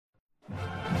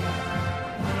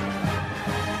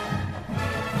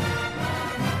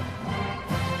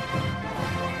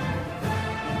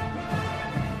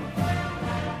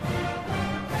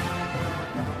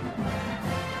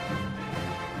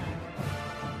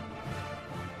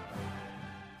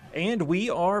And we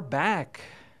are back.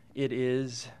 It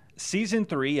is Season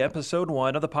 3, Episode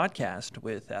 1 of the podcast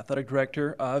with Athletic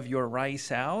Director of your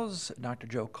Rice Owls, Dr.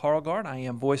 Joe Karlgaard. I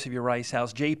am voice of your Rice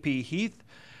Owls, J.P. Heath,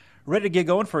 ready to get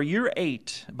going for year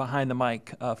 8 behind the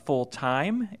mic full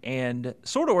time. And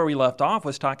sort of where we left off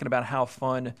was talking about how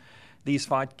fun these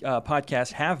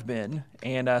podcasts have been.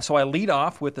 And so I lead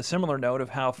off with a similar note of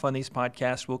how fun these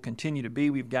podcasts will continue to be.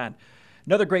 We've got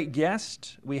another great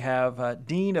guest. We have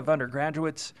Dean of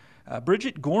Undergraduates,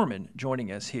 Bridget Gorman,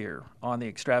 joining us here on the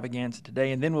extravaganza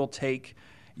today. And then we'll take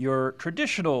your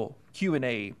traditional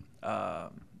Q&A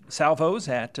salvos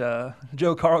at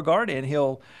Joe Karlgaard, and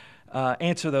he'll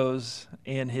answer those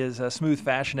in his smooth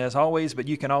fashion as always. But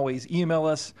you can always email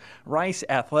us,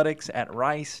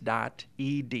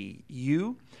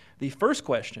 riceathletics@rice.edu. The first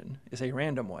question is a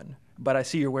random one, but I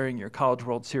see you're wearing your College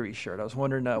World Series shirt. I was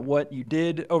wondering what you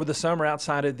did over the summer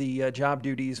outside of the job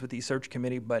duties with the search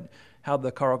committee, but how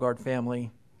the Karlgaard family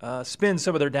spend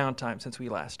some of their downtime since we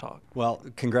last talked. Well,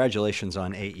 congratulations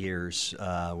on 8 years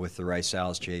with the Rice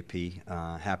Owls, JP.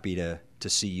 Happy to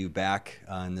see you back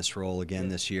in this role again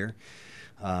this year.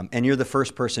 And you're the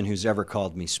first person who's ever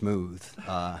called me smooth.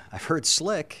 I've heard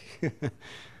slick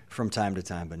from time to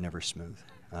time, but never smooth.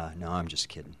 No, I'm just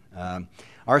kidding.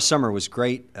 Our summer was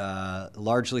great,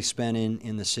 largely spent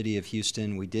in the city of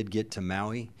Houston. We did get to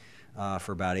Maui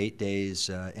for about 8 days,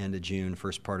 end of June,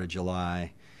 first part of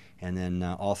July. And then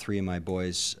all 3 of my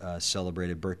boys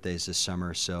celebrated birthdays this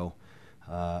summer, so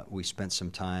we spent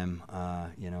some time,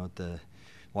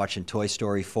 watching Toy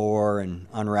Story 4 and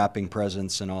unwrapping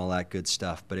presents and all that good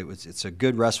stuff. But it's a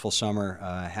good, restful summer.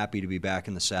 Happy to be back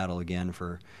in the saddle again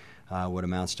for what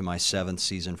amounts to my 7th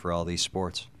season for all these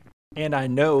sports. And I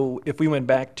know if we went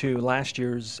back to last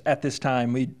year's at this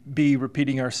time, we'd be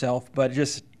repeating ourselves, but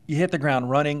just you hit the ground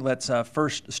running. Let's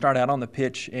first start out on the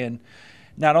pitch, and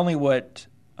not only what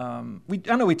I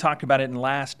know we talked about it in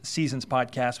last season's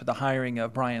podcast with the hiring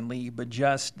of Brian Lee, but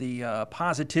just the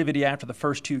positivity after the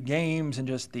first 2 games and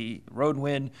just the road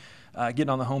win, getting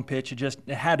on the home pitch. It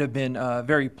had to have been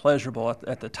very pleasurable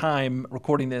at the time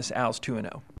recording this. Owls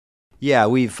 2-0. Yeah,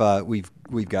 we've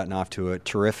gotten off to a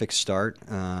terrific start.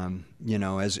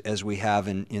 As we have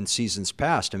in seasons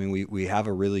past. I mean, we have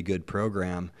a really good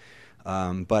program.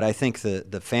 But I think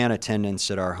the fan attendance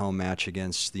at our home match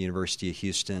against the University of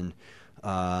Houston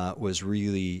was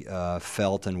really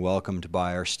felt and welcomed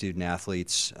by our student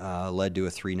athletes, led to a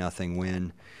 3-0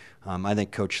 win. I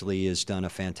think Coach Lee has done a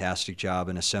fantastic job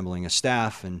in assembling a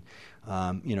staff and,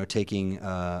 taking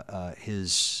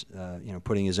his,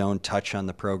 putting his own touch on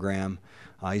the program.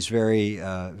 He's very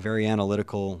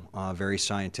analytical, very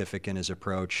scientific in his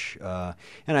approach.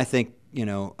 And I think,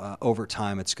 over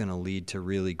time it's going to lead to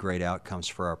really great outcomes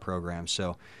for our program.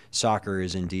 So soccer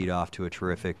is indeed off to a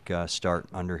terrific start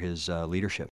under his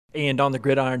leadership. And on the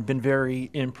gridiron, been very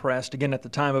impressed. Again, at the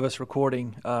time of us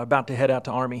recording, about to head out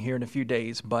to Army here in a few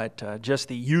days, but just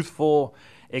the youthful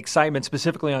excitement,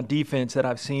 specifically on defense, that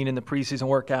I've seen in the preseason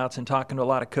workouts and talking to a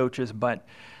lot of coaches. But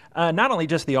not only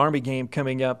just the Army game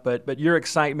coming up, but your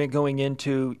excitement going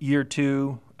into year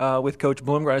 2 with Coach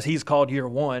Blumgren, as he's called year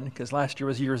 1, because last year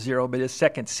was year 0, but his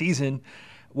second season.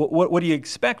 What do you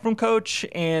expect from Coach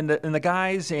and the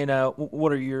guys, and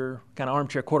what are your kind of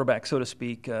armchair quarterback, so to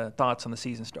speak, thoughts on the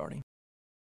season starting?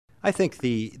 I think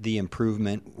the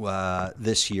improvement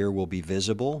this year will be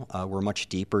visible. We're a much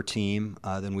deeper team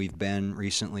than we've been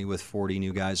recently with 40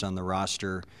 new guys on the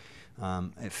roster.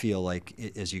 I feel like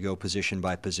as you go position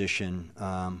by position,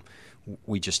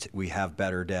 we have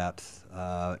better depth.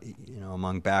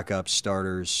 Among backups,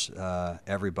 starters,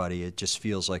 everybody. It just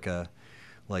feels like a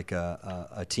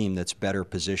team that's better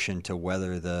positioned to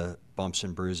weather the bumps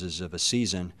and bruises of a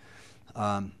season.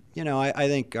 I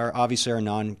think obviously our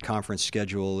non-conference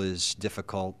schedule is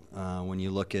difficult. When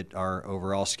you look at our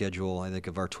overall schedule, I think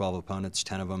of our 12 opponents,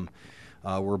 10 of them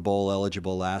were bowl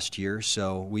eligible last year.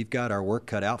 So we've got our work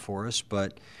cut out for us.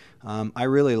 But I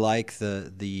really like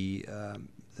the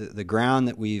ground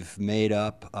that we've made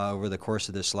up over the course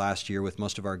of this last year, with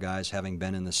most of our guys having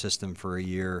been in the system for a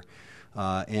year.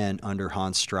 And under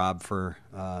Hans Straub for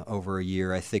over a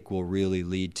year, I think will really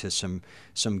lead to some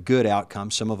good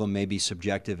outcomes. Some of them may be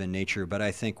subjective in nature, but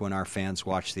I think when our fans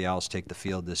watch the Owls take the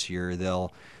field this year,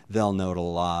 they'll note a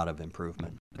lot of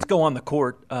improvement. Let's go on the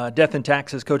court. Death and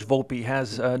Taxes, Coach Volpe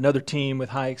has another team with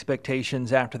high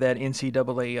expectations after that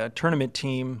NCAA tournament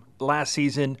team last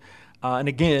season. And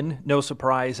again, no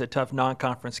surprise, a tough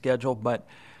non-conference schedule, but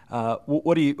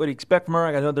what do you expect from her?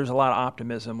 I know there's a lot of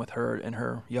optimism with her and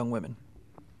her young women.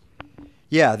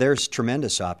 Yeah, there's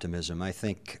tremendous optimism. I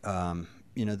think I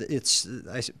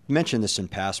mentioned this in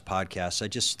past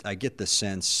podcasts. I get the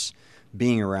sense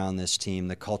being around this team,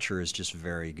 the culture is just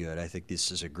very good. I think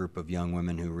this is a group of young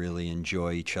women who really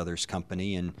enjoy each other's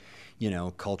company, and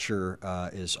culture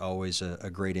is always a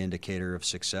great indicator of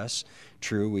success.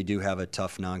 True, we do have a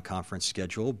tough non-conference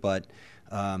schedule, but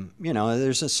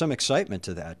there's some excitement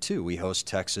to that too. We host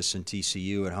Texas and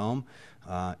TCU at home.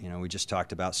 We just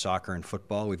talked about soccer and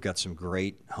football. We've got some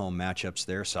great home matchups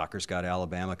there. Soccer's got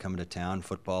Alabama coming to town.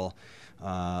 Football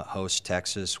hosts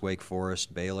Texas, Wake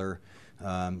Forest, Baylor.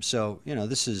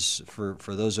 This is for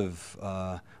those of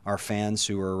our fans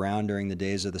who were around during the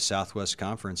days of the Southwest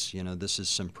Conference. This is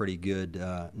some pretty good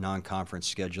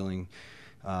non-conference scheduling,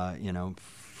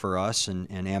 for us,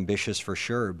 and ambitious for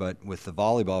sure. But with the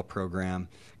volleyball program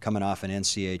coming off an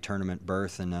NCAA tournament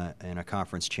berth and a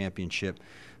conference championship,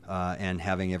 and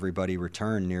having everybody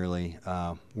return nearly,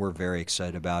 we're very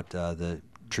excited about the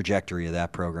trajectory of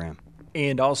that program.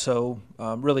 And also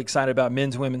really excited about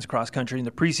men's, women's cross country in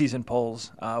the preseason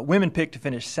polls. Women picked to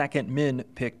finish second, men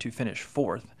picked to finish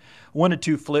fourth.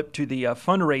 1-2 flip to the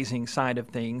fundraising side of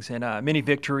things, and many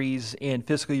victories in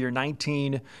fiscal year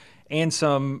 19, and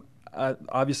some,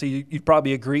 obviously you'd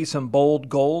probably agree, some bold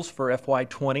goals for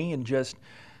FY20. And just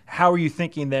how are you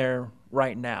thinking there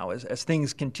right now as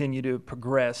things continue to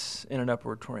progress in an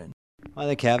upward trend? I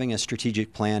think having a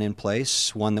strategic plan in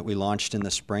place, one that we launched in the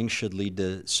spring, should lead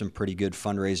to some pretty good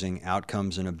fundraising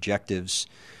outcomes and objectives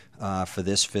for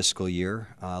this fiscal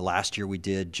year. Last year we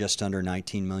did just under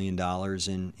 $19 million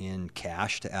in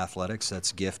cash to athletics.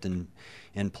 That's gift and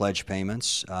pledge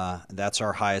payments. That's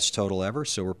our highest total ever,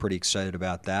 so we're pretty excited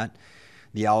about that.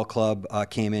 The Owl Club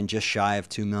came in just shy of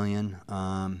 $2 million.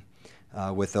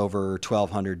 With over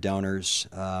 1,200 donors,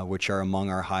 which are among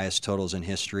our highest totals in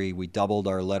history. We doubled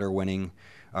our letter winner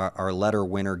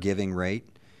giving rate,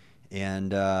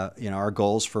 and our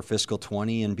goals for fiscal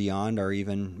 20 and beyond are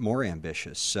even more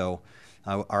ambitious. So,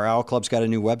 our Owl Club's got a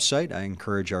new website. I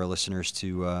encourage our listeners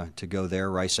to go there,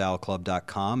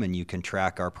 riceowlclub.com, and you can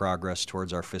track our progress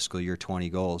towards our fiscal year 20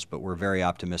 goals. But we're very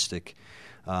optimistic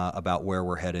about where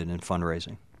we're headed in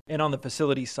fundraising. And on the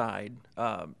facility side,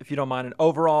 if you don't mind, an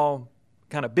overall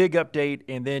kind of big update,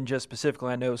 and then just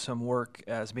specifically, I know some work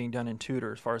is being done in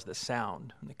Tudor as far as the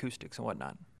sound and acoustics and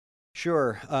whatnot.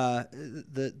 Sure.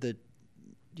 The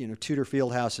Tudor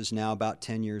Fieldhouse is now about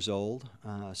 10 years old,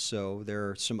 so there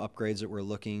are some upgrades that we're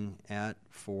looking at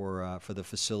for the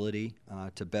facility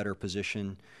to better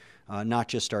position not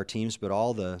just our teams, but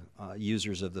all the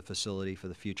users of the facility for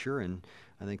the future. And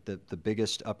I think that the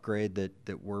biggest upgrade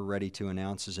that we're ready to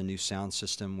announce is a new sound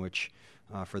system, which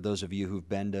for those of you who've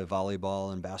been to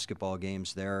volleyball and basketball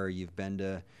games there, or you've been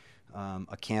to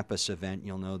a campus event,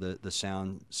 you'll know that the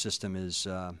sound system is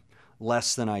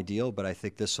less than ideal, but I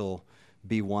think this will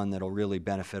be one that'll really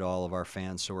benefit all of our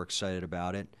fans, so we're excited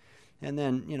about it. And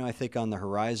then, I think on the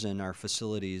horizon, our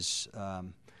facilities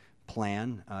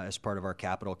plan as part of our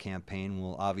capital campaign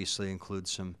will obviously include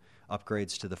some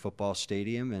upgrades to the football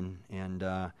stadium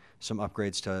and some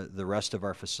upgrades to the rest of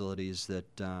our facilities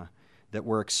that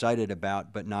we're excited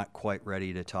about, but not quite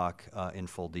ready to talk in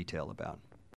full detail about.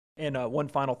 And one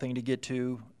final thing to get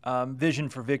to, Vision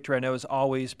for Victory, I know is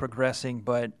always progressing,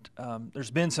 but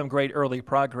there's been some great early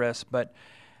progress, but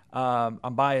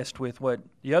I'm biased with what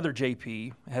the other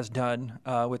JP has done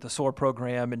with the SOAR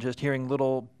program and just hearing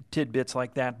little tidbits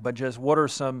like that. But just what are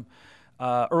some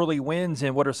early wins,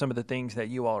 and what are some of the things that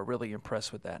you all are really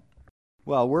impressed with that?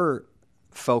 Well, we're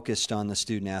focused on the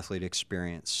student-athlete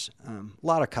experience. A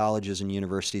lot of colleges and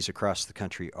universities across the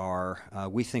country are.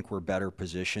 We think we're better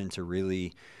positioned to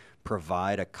really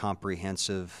provide a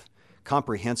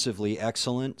comprehensively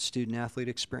excellent student-athlete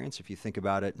experience. If you think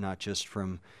about it, not just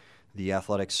from the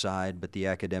athletic side, but the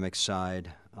academic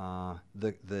side,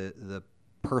 the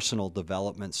personal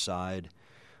development side.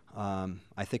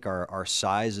 I think our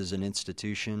size as an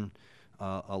institution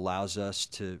allows us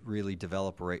to really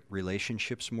develop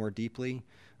relationships more deeply,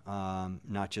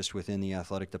 not just within the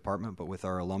athletic department, but with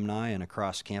our alumni and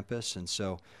across campus. And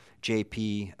so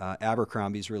JP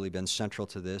Abercrombie's really been central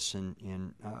to this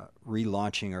in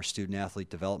relaunching our student-athlete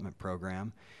development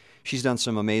program. She's done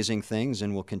some amazing things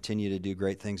and will continue to do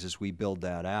great things as we build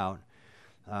that out.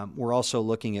 We're also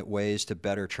looking at ways to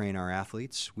better train our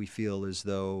athletes. We feel as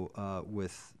though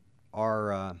with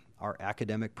our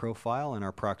academic profile and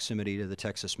our proximity to the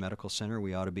Texas Medical Center,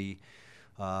 we ought to be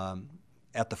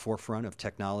at the forefront of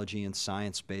technology and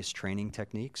science-based training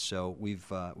techniques. So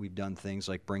we've done things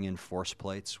like bring in force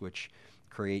plates, which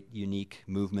create unique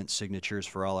movement signatures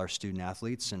for all our student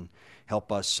athletes and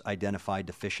help us identify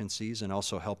deficiencies, and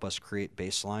also help us create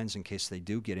baselines in case they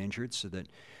do get injured, so that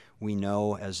we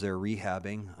know as they're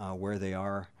rehabbing where they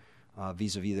are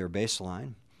vis-a-vis their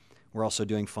baseline. We're also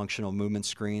doing functional movement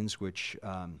screens, which,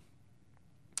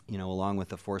 along with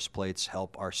the force plates,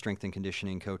 help our strength and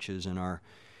conditioning coaches and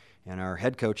our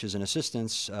head coaches and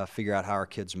assistants figure out how our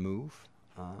kids move.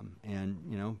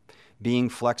 Being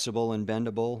flexible and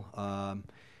bendable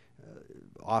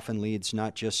often leads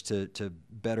not just to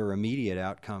better immediate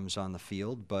outcomes on the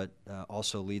field, but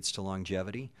also leads to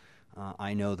longevity.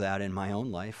 I know that in my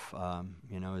own life.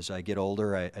 As I get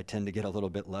older, I tend to get a little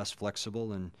bit less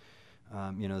flexible, and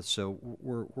so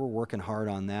we're working hard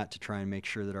on that to try and make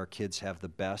sure that our kids have the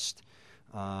best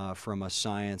from a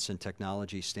science and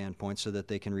technology standpoint so that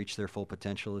they can reach their full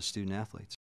potential as student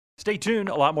athletes. Stay tuned.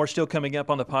 A lot more still coming up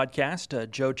on the podcast.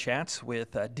 Joe chats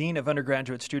with Dean of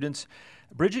Undergraduate Students,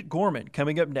 Bridget Gorman,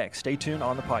 coming up next. Stay tuned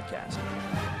on the podcast.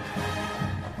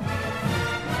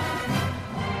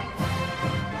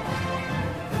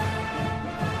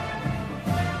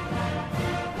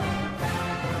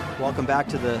 Welcome back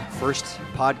to the first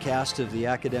podcast of the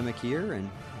academic year,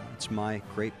 and it's my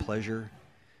great pleasure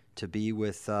to be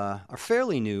with our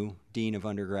fairly new Dean of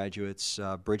Undergraduates,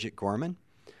 Bridget Gorman.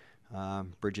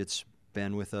 Bridget's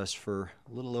been with us for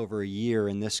a little over a year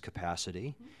in this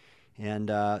capacity, and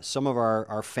some of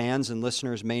our fans and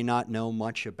listeners may not know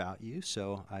much about you,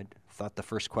 so I thought the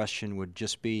first question would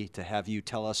just be to have you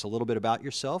tell us a little bit about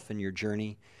yourself and your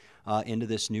journey into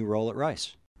this new role at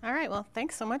Rice. All right. Well,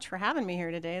 thanks so much for having me here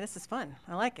today. This is fun.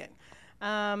 I like it.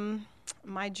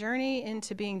 My journey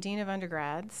into being Dean of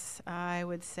Undergrads, I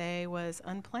would say, was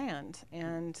unplanned,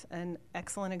 and an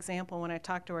excellent example when I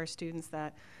talk to our students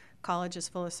that college is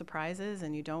full of surprises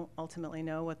and you don't ultimately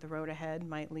know what the road ahead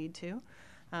might lead to.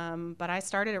 But I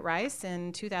started at Rice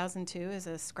in 2002 as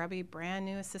a scrubby, brand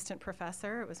new assistant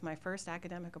professor. It was my first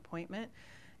academic appointment,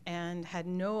 and had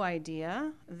no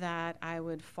idea that I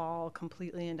would fall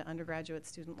completely into undergraduate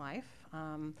student life.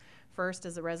 First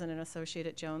as a resident associate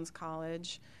at Jones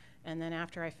College, and then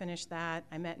after I finished that,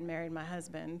 I met and married my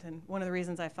husband. And one of the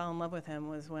reasons I fell in love with him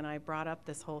was when I brought up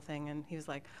this whole thing, and he was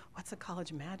like, "What's a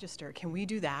college magister? Can we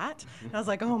do that?" And I was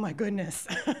like, "Oh my goodness,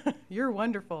 you're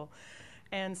wonderful."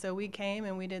 And so we came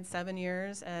and we did 7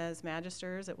 years as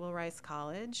magisters at Will Rice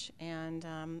College. And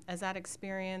as that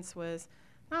experience was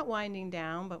not winding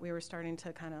down, but we were starting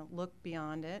to kind of look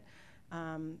beyond it.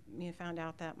 Found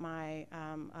out that my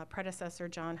predecessor,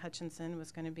 John Hutchinson,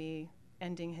 was going to be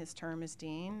ending his term as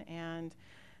dean, and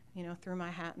threw my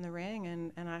hat in the ring,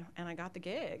 and I got the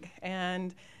gig.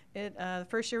 And the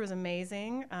first year was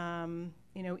amazing.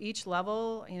 Each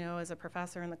level, as a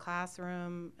professor in the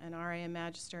classroom, an RA, and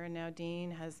magister, and now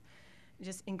dean, has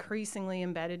just increasingly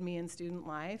embedded me in student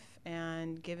life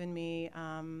and given me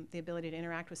the ability to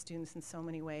interact with students in so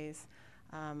many ways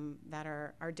that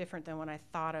are different than what I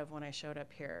thought of when I showed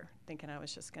up here, thinking I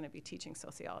was just going to be teaching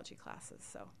sociology classes.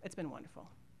 So it's been wonderful.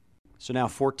 So now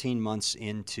 14 months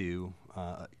into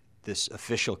this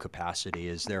official capacity,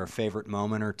 is there a favorite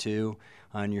moment or two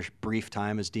on your brief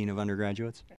time as Dean of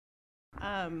Undergraduates?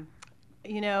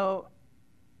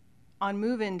 On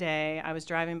move-in day, I was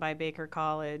driving by Baker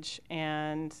College,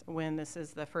 and when this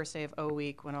is the first day of O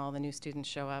Week, when all the new students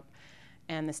show up,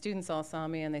 and the students all saw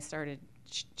me and they started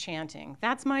chanting,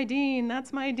 "That's my dean,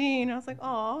 that's my dean." I was like,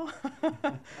 "Oh."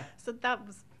 So that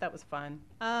was fun.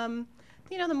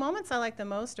 The moments I like the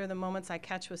most are the moments I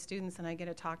catch with students and I get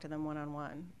to talk to them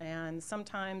one-on-one. And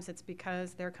sometimes it's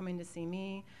because they're coming to see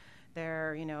me.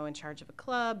 They're, in charge of a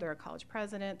club, they're a college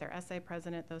president, they're essay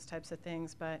president, those types of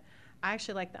things. But I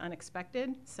actually like the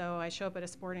unexpected. So I show up at a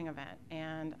sporting event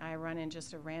and I run in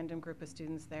just a random group of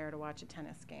students there to watch a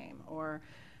tennis game. Or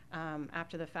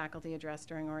after the faculty address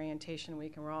during orientation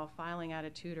week and we're all filing out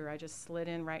of tutor, I just slid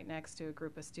in right next to a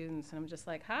group of students and I'm just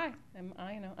like, "Hi,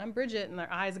 I'm Bridget," and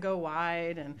their eyes go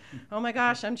wide and, "Oh my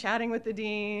gosh, I'm chatting with the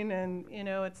dean." And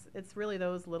it's really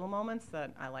those little moments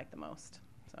that I like the most.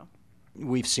 So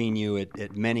we've seen you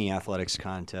at many athletics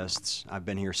contests. I've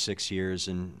been here 6 years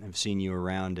and have seen you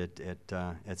around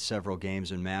at several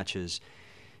games and matches.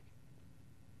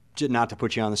 Not to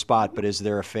put you on the spot, but is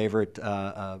there a favorite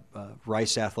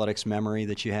Rice athletics memory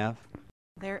that you have?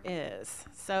 There is.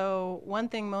 So one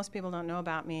thing most people don't know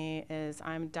about me is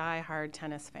I'm a die-hard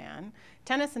tennis fan.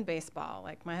 Tennis and baseball.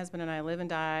 Like my husband and I live and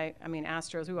die.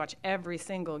 Astros, we watch every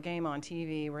single game on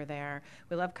TV. We're there.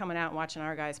 We love coming out and watching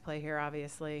our guys play here,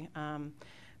 obviously.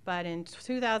 But in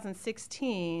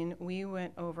 2016, we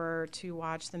went over to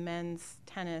watch the men's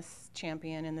tennis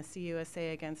champion in the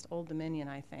CUSA against Old Dominion,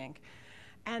 I think.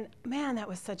 And man, that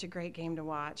was such a great game to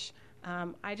watch.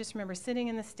 I just remember sitting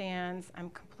in the stands. I'm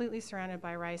completely surrounded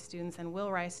by Rice students and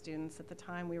Will Rice students. At the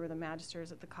time, we were the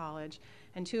magisters at the college,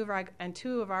 and two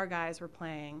of our guys were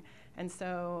playing. And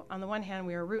so on the one hand,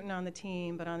 we were rooting on the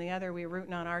team, but on the other, we were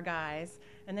rooting on our guys.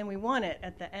 And then we won it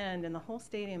at the end, and the whole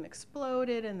stadium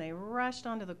exploded, and they rushed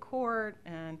onto the court,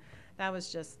 and that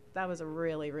was a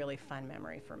really, really fun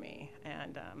memory for me,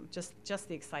 and just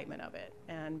the excitement of it.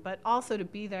 But also to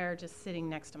be there just sitting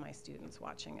next to my students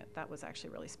watching it, that was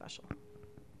actually really special.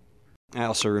 I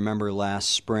also remember last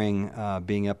spring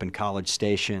being up in College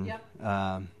Station. Yep.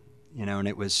 And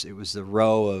it was the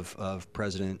row of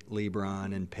President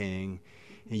Lebron and Ping,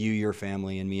 you, your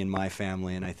family, and me and my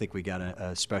family, and I think we got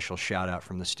a special shout out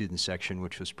from the student section,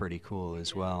 which was pretty cool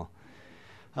as well.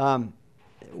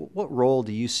 What role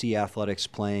do you see athletics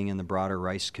playing in the broader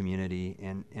Rice community,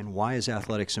 and why is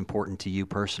athletics important to you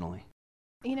personally?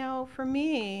 For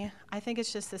me, I think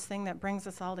it's just this thing that brings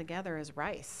us all together as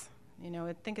Rice.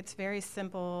 I think it's very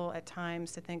simple at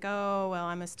times to think, oh, well,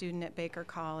 I'm a student at Baker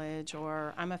College,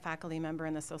 or I'm a faculty member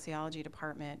in the sociology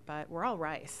department, but we're all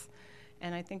Rice.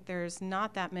 And I think there's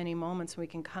not that many moments we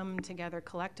can come together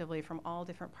collectively from all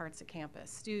different parts of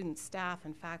campus, students, staff,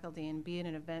 and faculty, and be at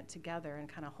an event together and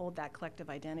kind of hold that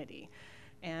collective identity.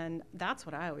 And that's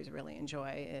what I always really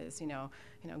enjoy is,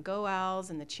 go Owls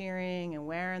and the cheering and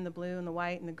wearing the blue and the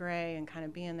white and the gray and kind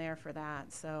of being there for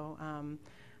that. So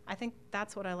I think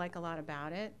that's what I like a lot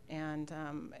about it, and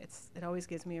it always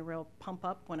gives me a real pump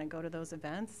up when I go to those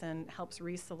events and helps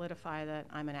re-solidify that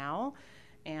I'm an Owl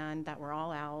and that we're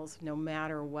all Owls no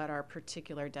matter what our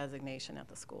particular designation at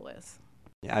the school is.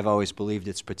 Yeah, I've always believed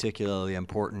it's particularly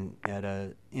important at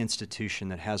an institution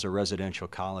that has a residential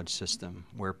college system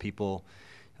where people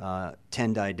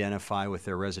tend to identify with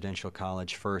their residential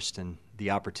college first, and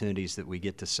the opportunities that we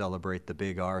get to celebrate the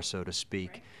big R, so to speak,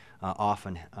 Right.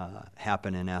 Often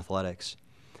happen in athletics.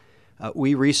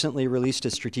 We recently released a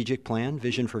strategic plan,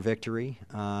 Vision for Victory,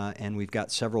 and we've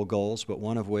got several goals, but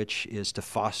one of which is to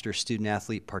foster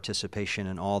student-athlete participation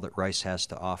in all that Rice has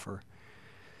to offer.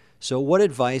 So what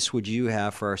advice would you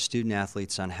have for our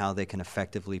student-athletes on how they can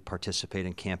effectively participate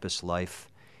in campus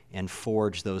life and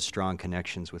forge those strong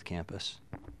connections with campus?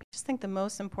 I just think the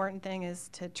most important thing is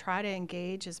to try to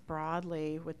engage as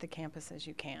broadly with the campus as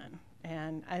you can.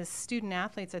 And as student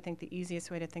athletes, I think the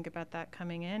easiest way to think about that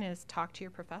coming in is talk to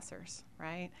your professors,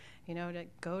 right? To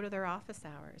go to their office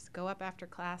hours, go up after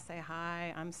class, say,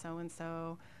 hi, I'm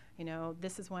so-and-so,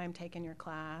 this is why I'm taking your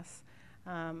class.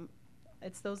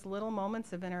 It's those little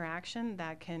moments of interaction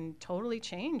that can totally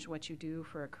change what you do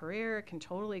for a career. It can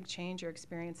totally change your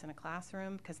experience in a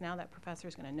classroom, because now that professor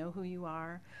is going to know who you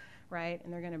are, right?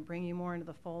 And they're going to bring you more into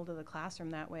the fold of the classroom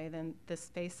that way than this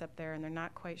face up there, and they're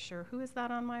not quite sure, who is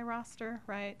that on my roster,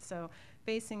 right? So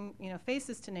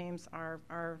faces to names are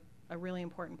a really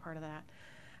important part of that.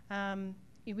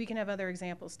 We can have other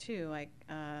examples too, like,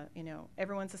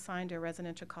 everyone's assigned to a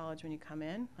residential college when you come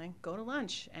in. Like, go to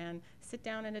lunch and sit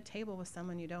down at a table with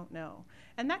someone you don't know.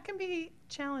 And that can be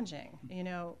challenging.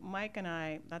 Mike and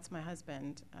I, that's my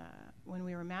husband, when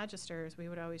we were magisters, we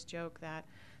would always joke that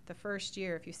the first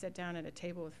year, if you sit down at a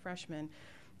table with freshmen,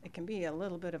 it can be a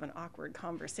little bit of an awkward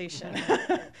conversation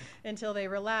until they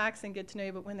relax and get to know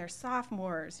you. But when they're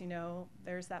sophomores,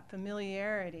 there's that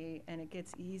familiarity and it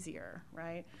gets easier,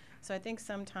 right? So I think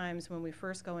sometimes when we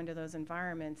first go into those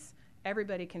environments,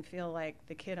 everybody can feel like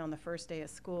the kid on the first day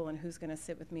of school and who's going to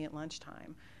sit with me at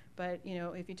lunchtime. But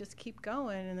if you just keep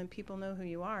going and then people know who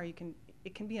you are, it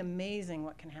can be amazing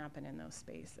what can happen in those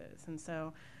spaces. And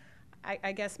so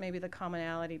I guess maybe the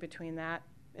commonality between that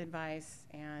advice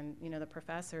and the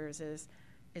professors is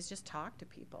just talk to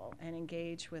people and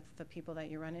engage with the people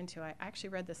that you run into. I actually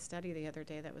read this study the other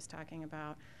day that was talking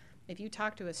about if you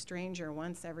talk to a stranger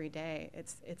once every day,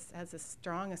 it has a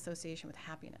strong association with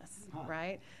happiness,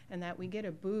 right? And that we get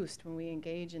a boost when we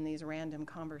engage in these random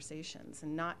conversations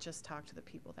and not just talk to the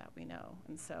people that we know.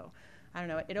 And so, I don't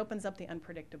know, it opens up the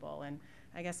unpredictable, and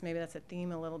I guess maybe that's a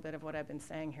theme a little bit of what I've been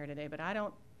saying here today, but I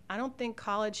don't think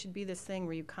college should be this thing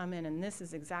where you come in and this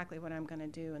is exactly what I'm going to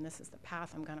do and this is the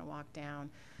path I'm going to walk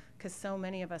down, because so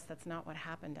many of us, that's not what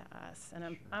happened to us.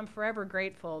 And I'm forever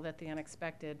grateful that the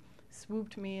unexpected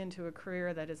swooped me into a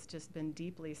career that has just been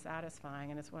deeply satisfying,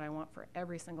 and it's what I want for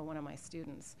every single one of my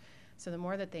students. So the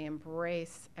more that they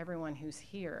embrace everyone who's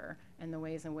here and the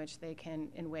ways in which they can,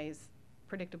 in ways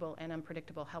predictable and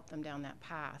unpredictable, help them down that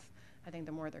path, I think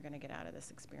the more they're going to get out of this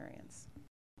experience.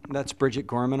 That's Bridget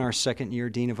Gorman, our second-year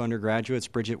Dean of Undergraduates.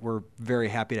 Bridget, we're very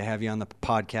happy to have you on the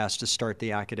podcast to start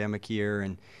the academic year,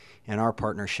 and our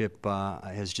partnership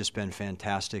has just been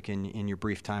fantastic in your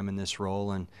brief time in this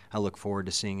role, and I look forward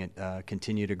to seeing it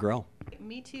continue to grow.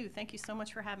 Me too. Thank you so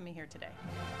much for having me here today.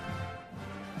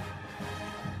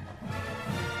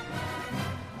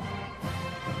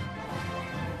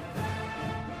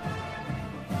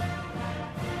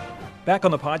 Back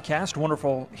on the podcast,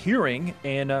 wonderful hearing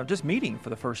and just meeting for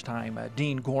the first time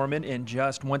Dean Gorman. And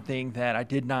just one thing that I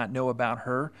did not know about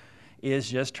her is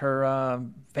just her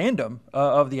fandom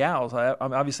of the Owls.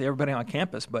 Obviously, everybody on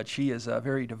campus, but she is a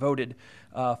very devoted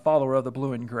follower of the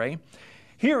blue and gray.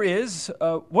 Here is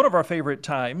one of our favorite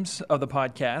times of the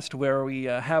podcast where we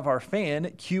have our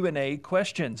fan Q&A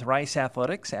questions. Rice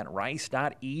Athletics at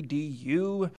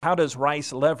rice.edu. How does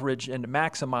Rice leverage and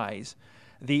maximize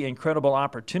the incredible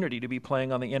opportunity to be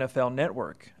playing on the NFL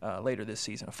Network later this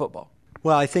season of football?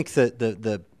 Well, I think that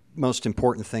the most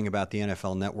important thing about the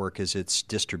NFL Network is its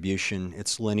distribution,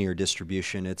 its linear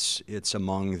distribution. It's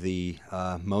among the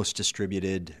most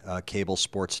distributed cable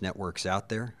sports networks out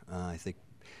there. I think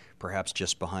perhaps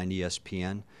just behind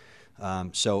ESPN.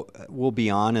 So we'll be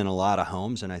on in a lot of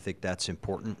homes, and I think that's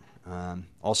important.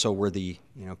 Also, we're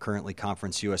currently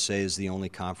Conference USA is the only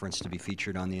conference to be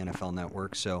featured on the NFL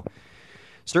Network. So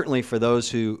certainly for those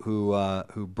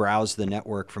who browse the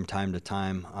network from time to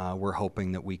time, we're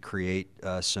hoping that we create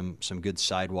some good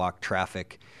sidewalk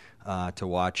traffic to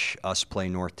watch us play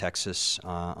North Texas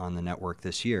on the network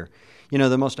this year. You know,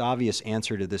 the most obvious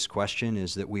answer to this question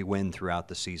is that we win throughout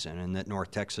the season and that North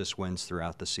Texas wins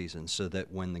throughout the season, so that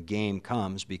when the game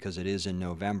comes, because it is in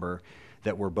November,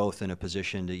 that we're both in a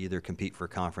position to either compete for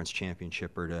conference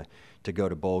championship or to go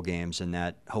to bowl games, and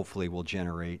that hopefully will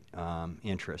generate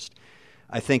interest.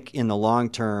 I think in the long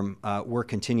term, we're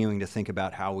continuing to think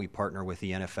about how we partner with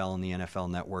the NFL and the NFL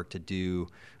Network to do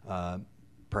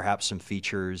perhaps some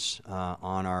features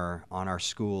on our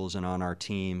schools and on our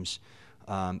teams.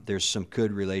 There's some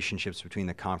good relationships between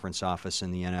the conference office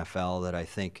and the NFL that I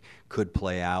think could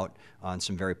play out in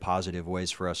some very positive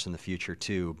ways for us in the future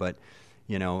too. But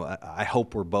you know, I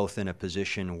hope we're both in a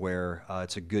position where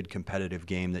it's a good competitive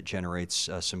game that generates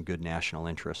some good national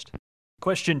interest.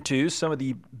 Question 2, some of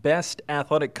the best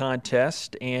athletic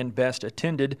contests and best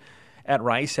attended at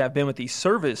Rice have been with the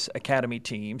service academy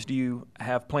teams. Do you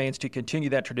have plans to continue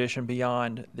that tradition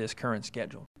beyond this current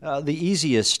schedule? The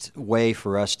easiest way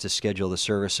for us to schedule the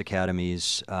service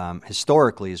academies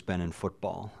historically has been in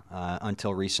football.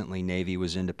 Until recently, Navy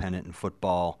was independent in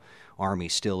football. Army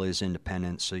still is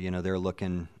independent, so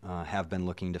they're have been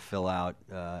looking to fill out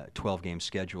 12-game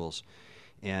schedules.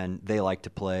 And they like to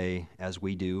play, as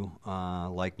we do,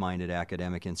 like-minded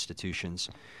academic institutions.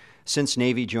 Since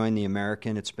Navy joined the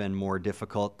American, it's been more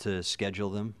difficult to schedule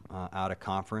them out of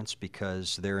conference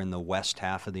because they're in the west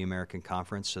half of the American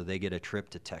Conference, so they get a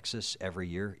trip to Texas every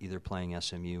year, either playing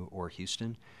SMU or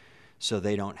Houston. So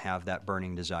they don't have that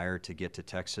burning desire to get to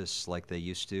Texas like they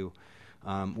used to.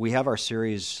 We have our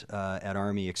series at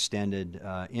Army extended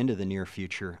into the near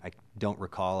future. I don't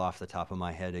recall off the top of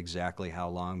my head exactly how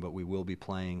long, but we will be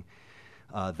playing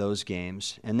those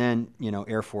games. And then,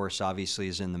 Air Force obviously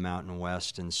is in the Mountain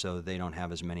West, and so they don't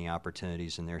have as many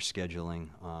opportunities in their scheduling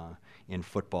in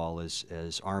football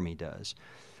as Army does.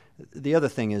 The other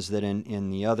thing is that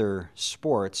in the other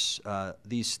sports,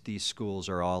 these schools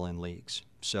are all in leagues.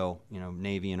 So,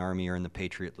 Navy and Army are in the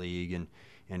Patriot League, and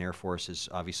Air Force is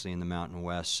obviously in the Mountain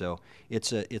West. So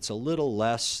it's a little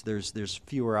less. There's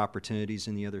fewer opportunities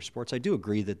in the other sports. I do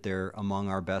agree that they're among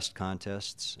our best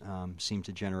contests, seem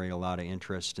to generate a lot of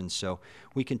interest, and so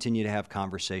we continue to have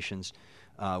conversations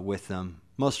with them.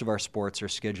 Most of our sports are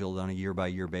scheduled on a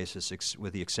year-by-year basis,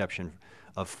 with the exception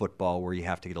of football, where you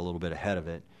have to get a little bit ahead of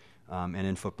it. And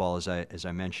in football, as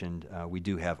I mentioned, we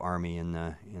do have Army in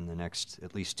the next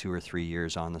at least 2 or 3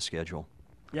 years on the schedule.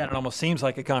 Yeah, it almost seems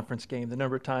like a conference game, the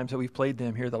number of times that we've played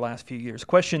them here the last few years.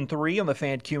 Question 3 on the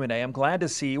fan Q&A. I'm glad to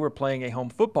see we're playing a home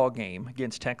football game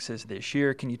against Texas this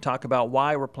year. Can you talk about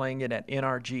why we're playing it at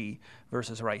NRG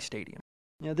versus Rice Stadium?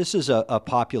 Yeah, this is a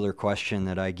popular question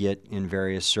that I get in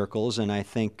various circles, and I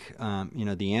think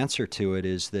the answer to it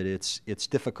is that it's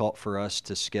difficult for us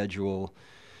to schedule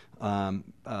the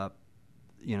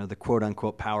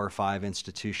quote-unquote Power 5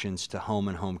 institutions to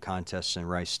home-and-home contests in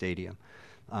Rice Stadium.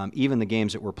 Even the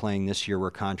games that we're playing this year were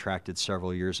contracted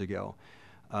several years ago.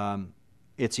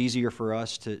 It's easier for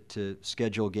us to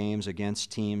schedule games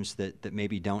against teams that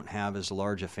maybe don't have as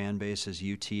large a fan base as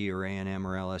UT or A&M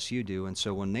or LSU do, and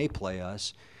so when they play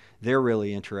us, they're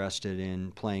really interested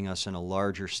in playing us in a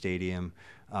larger stadium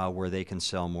where they can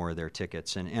sell more of their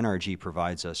tickets, and NRG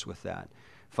provides us with that.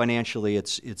 Financially,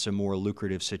 it's a more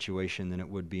lucrative situation than it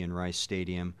would be in Rice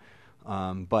Stadium.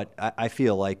 But I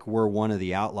feel like we're one of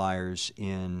the outliers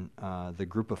in the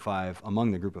group of five,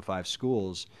 among the group of 5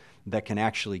 schools that can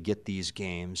actually get these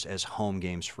games as home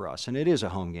games for us. And it is a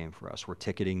home game for us. We're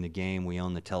ticketing the game. We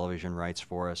own the television rights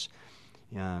for us.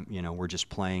 We're just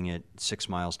playing it 6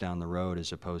 miles down the road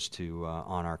as opposed to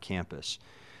on our campus.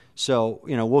 So,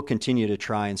 we'll continue to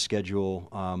try and schedule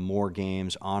more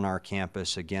games on our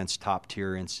campus against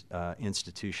top-tier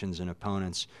institutions and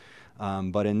opponents.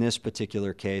 But in this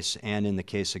particular case, and in the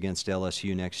case against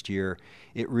LSU next year,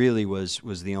 it really was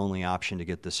the only option to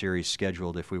get the series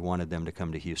scheduled if we wanted them to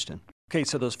come to Houston. Okay,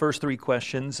 so those first three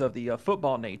questions of the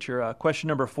football nature. Question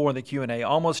number 4 in the Q&A.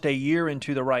 Almost a year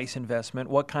into the Rice investment,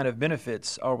 what kind of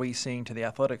benefits are we seeing to the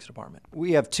athletics department?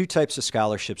 We have 2 types of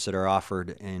scholarships that are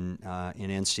offered in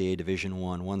NCAA Division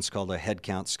I. One's called a head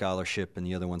count scholarship, and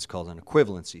the other one's called an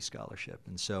equivalency scholarship.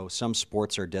 And so some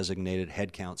sports are designated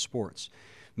head count sports,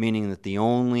 meaning that the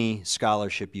only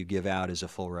scholarship you give out is a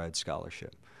full ride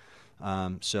scholarship.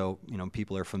 So,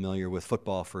 people are familiar with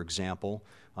football, for example.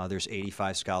 There's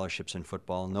 85 scholarships in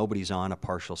football. Nobody's on a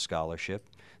partial scholarship.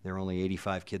 There are only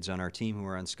 85 kids on our team who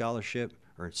are on scholarship,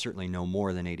 or certainly no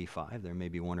more than 85. There may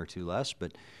be 1 or 2 less,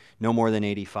 but no more than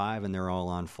 85, and they're all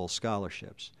on full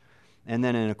scholarships. And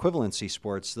then in equivalency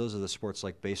sports, those are the sports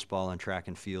like baseball and track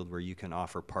and field where you can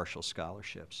offer partial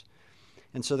scholarships.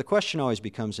 And so the question always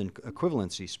becomes in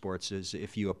equivalency sports is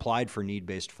if you applied for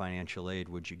need-based financial aid,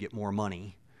 would you get more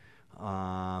money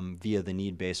via the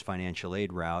need-based financial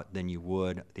aid route than you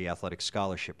would the athletic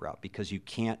scholarship route, because you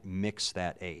can't mix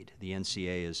that aid. The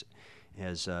NCAA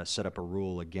has set up a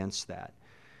rule against that.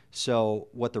 So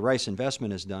what the Rice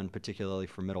investment has done, particularly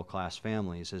for middle-class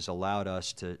families, has allowed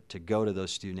us to go to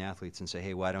those student-athletes and say,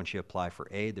 hey, why don't you apply for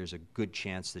aid? There's a good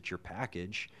chance that your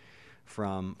package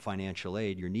from financial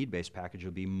aid, your need-based package,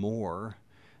 will be more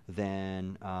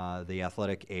than the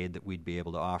athletic aid that we'd be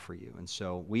able to offer you. And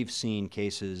so we've seen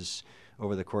cases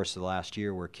over the course of the last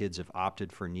year where kids have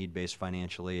opted for need-based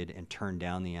financial aid and turned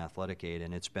down the athletic aid,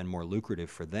 and it's been more lucrative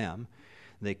for them.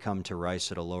 They come to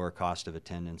Rice at a lower cost of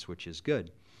attendance, which is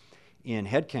good. In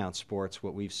headcount sports,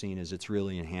 what we've seen is it's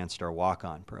really enhanced our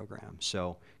walk-on program.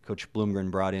 So Coach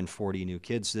Bloomgren brought in 40 new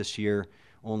kids this year.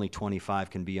 Only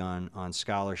 25 can be on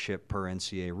scholarship per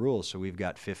NCAA rules, so we've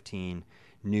got 15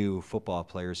 new football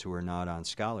players who are not on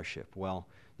scholarship. Well,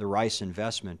 the Rice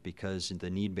investment, because the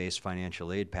need-based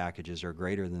financial aid packages are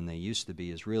greater than they used to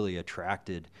be, has really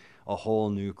attracted a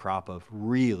whole new crop of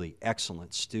really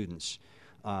excellent students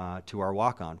to our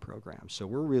walk-on program. So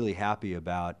we're really happy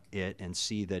about it and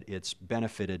see that it's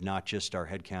benefited not just our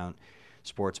headcount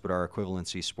sports but our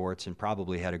equivalency sports, and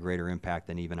probably had a greater impact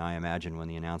than even I imagined when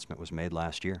the announcement was made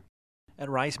last year. At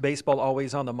Rice, baseball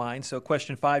always on the mind. So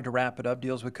question 5 to wrap it up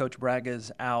deals with Coach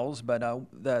Braga's Owls, but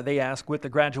they ask, with the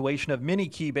graduation of many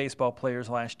key baseball players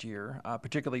last year,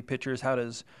 particularly pitchers, how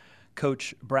does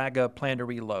Coach Braga plan to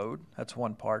reload? That's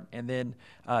one part. And then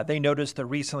they noticed the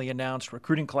recently announced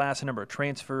recruiting class and number of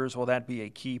transfers. Will that be a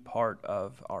key part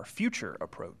of our future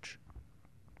approach?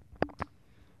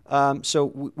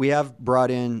 So we have brought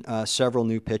in several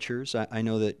new pitchers. I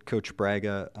know that Coach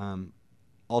Braga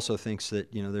also thinks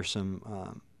that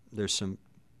there's some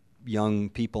young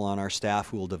people on our staff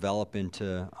who will develop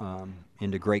into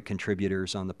great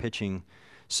contributors on the pitching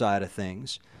side of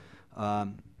things.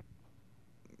 I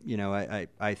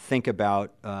think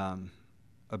about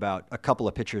a couple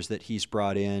of pitchers that he's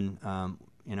brought in.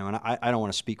 And I don't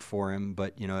want to speak for him,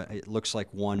 but it looks like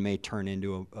one may turn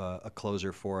into a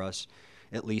closer for us.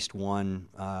 At least one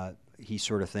he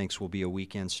sort of thinks will be a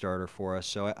weekend starter for us.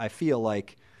 So I feel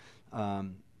like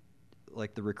the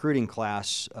recruiting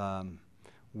class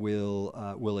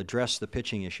will address the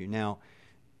pitching issue. Now,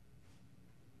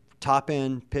 top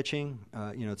end pitching,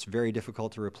 it's very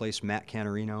difficult to replace Matt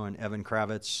Canarino and Evan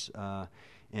Kravitz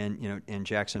and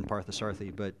Jackson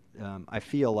Parthasarthi. But I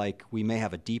feel like we may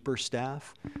have a deeper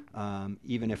staff,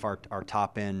 even if our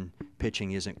top end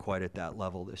pitching isn't quite at that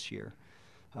level this year.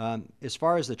 As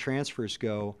far as the transfers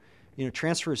go,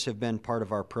 transfers have been part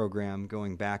of our program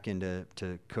going back into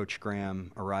Coach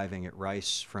Graham arriving at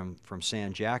Rice from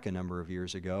San Jack a number of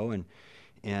years ago, and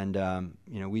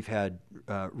we've had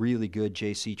really good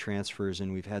JC transfers,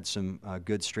 and we've had some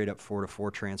good straight up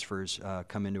 4-4 transfers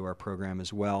come into our program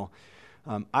as well.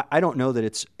 I don't know that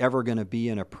it's ever going to be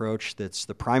an approach that's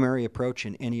the primary approach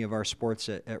in any of our sports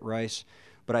at Rice.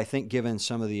 But I think given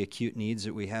some of the acute needs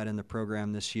that we had in the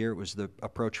program this year, it was the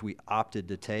approach we opted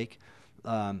to take.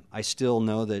 I still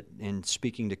know that in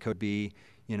speaking to Coach B,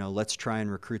 let's try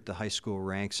and recruit the high school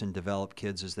ranks and develop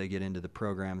kids as they get into the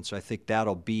program. And so I think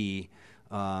that'll be,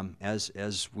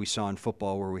 as we saw in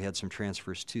football where we had some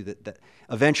transfers too, that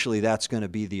eventually that's going to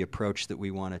be the approach that we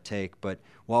want to take. But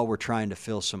while we're trying to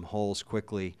fill some holes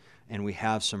quickly, and we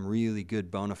have some really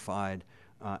good bona fide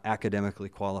academically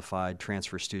qualified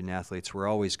transfer student athletes, we're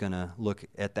always going to look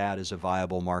at that as a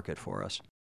viable market for us.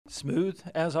 Smooth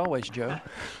as always, Joe.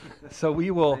 So we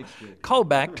will call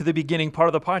back to the beginning part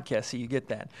of the podcast so you get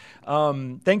that.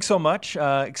 Thanks so much.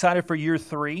 Excited for year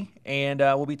 3, and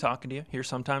we'll be talking to you here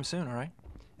sometime soon, all right?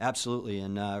 Absolutely,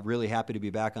 and really happy to be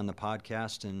back on the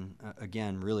podcast, and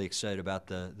again, really excited about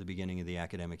the beginning of the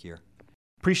academic year.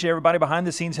 Appreciate everybody behind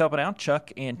the scenes helping out,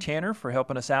 Chuck and Tanner for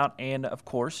helping us out, and of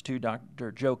course to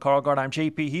Dr. Joe Karlgaard. I'm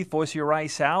JP Heath, voice of your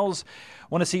Rice Owls.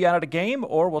 Want to see you out at a game,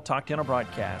 or we'll talk to you on a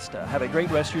broadcast. Have a great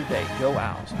rest of your day. Go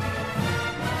Owls.